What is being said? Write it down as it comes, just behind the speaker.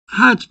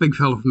Hi, it's Big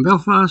Fella from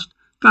Belfast,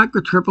 back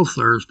with Triple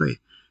Thursday.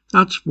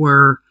 That's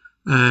where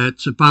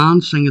it's a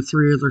band singing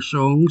three of their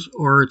songs,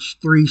 or it's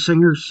three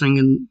singers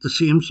singing the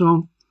same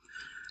song.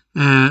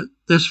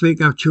 This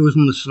week I've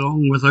chosen the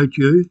song Without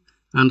You,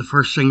 and the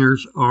first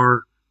singers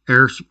are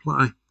Air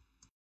Supply.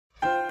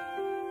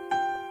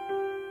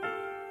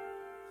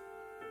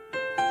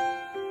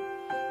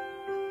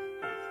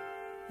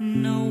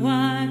 No,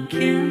 I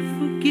can't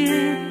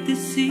forget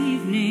this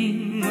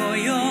evening or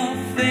your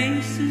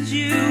face as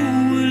you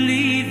were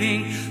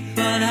leaving,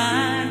 but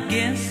I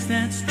guess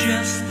that's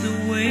just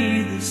the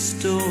way the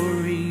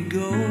story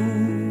goes.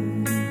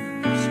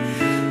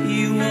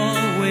 You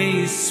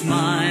always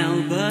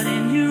smile, but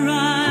in your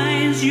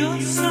eyes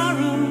your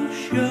sorrow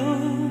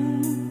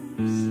shows.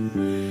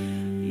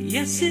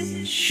 Yes,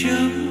 it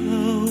shows.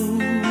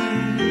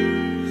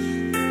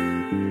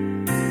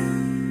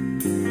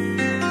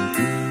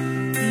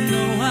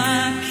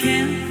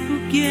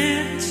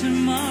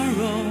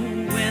 Tomorrow,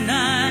 when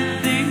I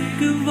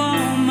think of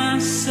all my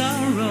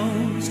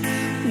sorrows,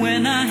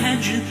 when I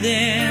had you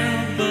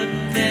there, but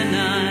then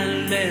I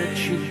let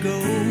you go.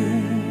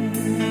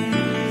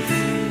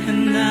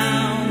 And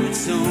now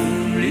it's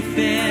only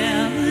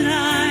fair that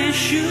I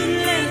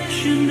should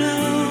let you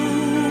know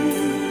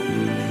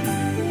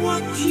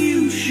what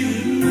you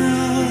should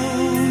know.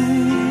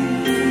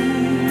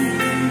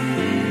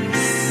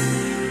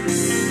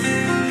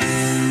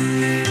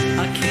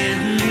 I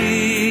can't live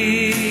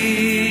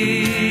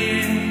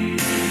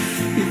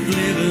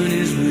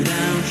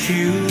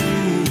you.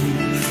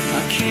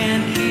 I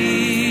can't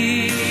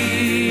give,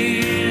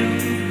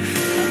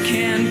 I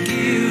can't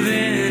give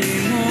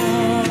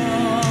anymore.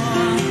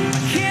 I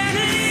can't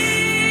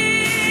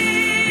live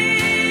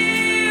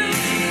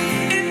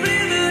if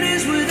living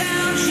is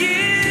without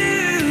you.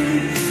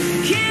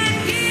 Can't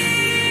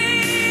give,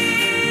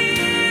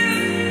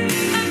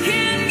 I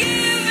can't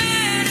give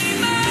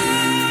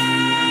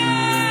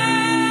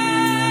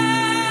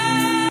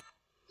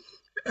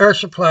anymore. Air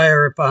Supply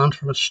are a band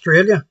from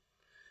Australia.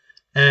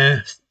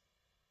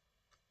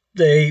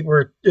 They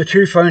were the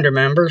two founder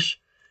members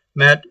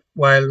met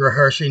while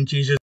rehearsing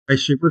Jesus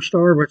Christ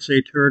Superstar, which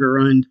they toured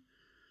around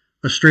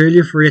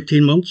Australia for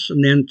 18 months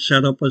and then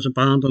set up as a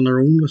band on their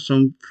own with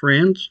some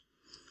friends.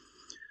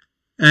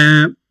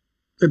 The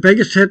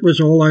biggest hit was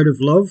All Out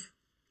of Love,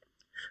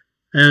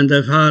 and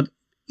they've had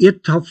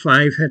 8 top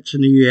 5 hits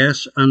in the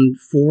US and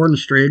 4 in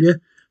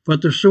Australia,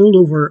 but they've sold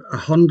over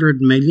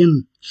 100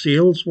 million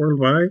sales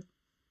worldwide.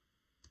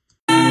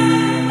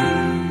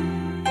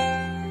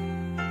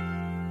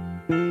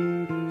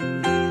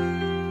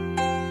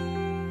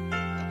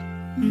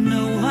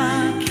 No,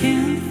 I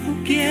can't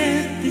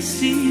forget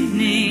this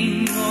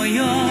evening or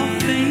your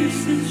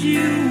face as you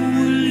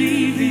were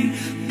leaving,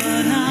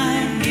 but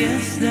I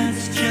guess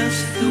that's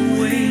just the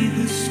way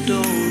the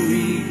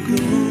story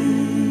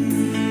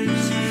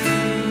goes.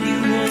 You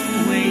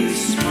always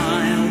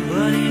smile,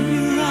 but in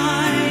your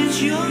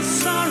eyes your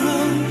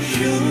sorrow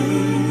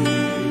shows.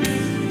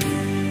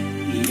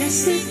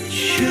 Yes, it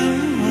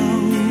shows.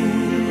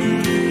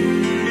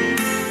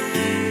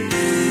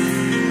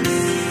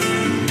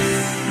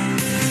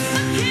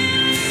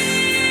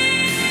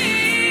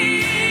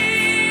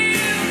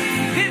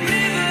 If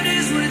living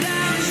is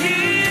without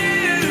you.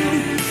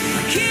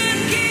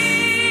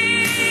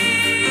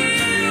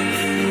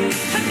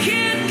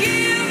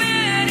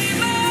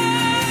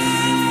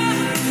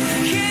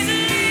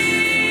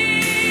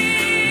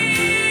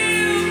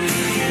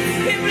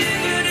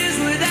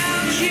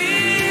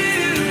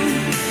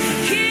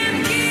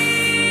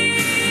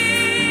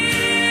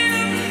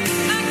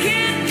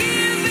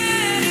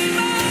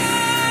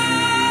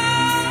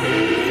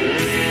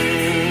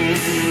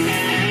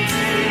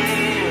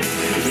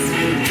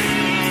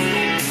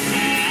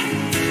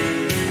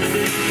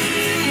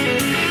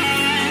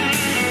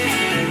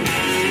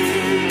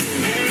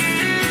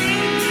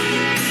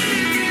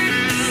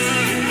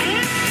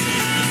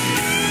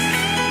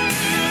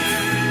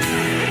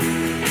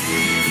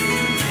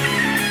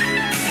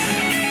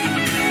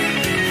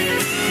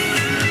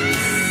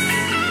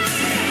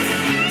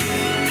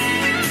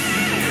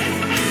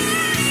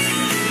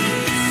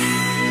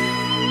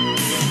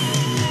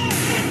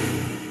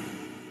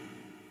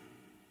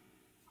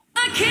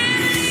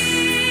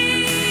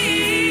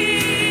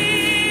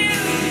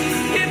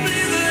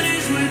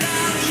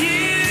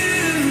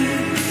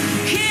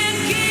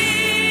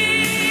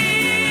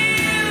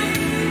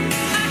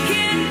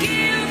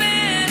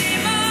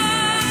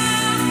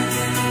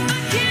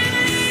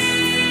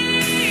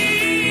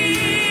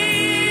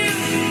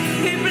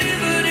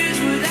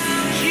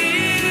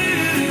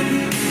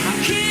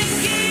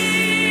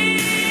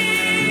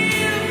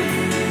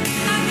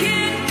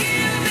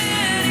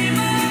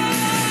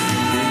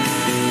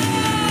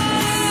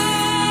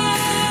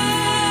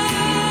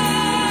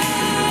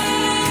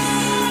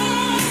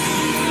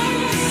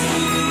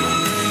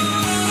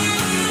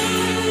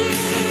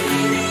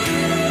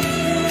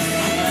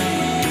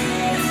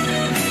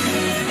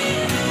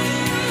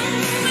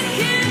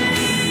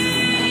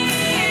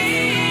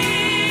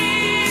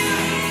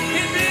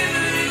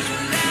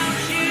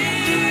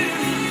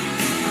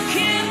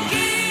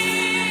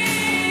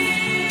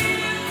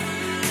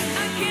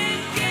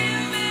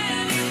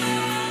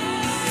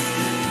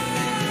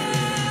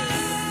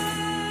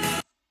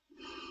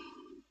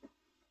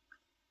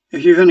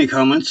 If you have any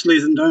comments,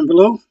 leave them down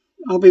below.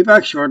 I'll be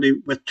back shortly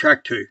with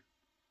track 2.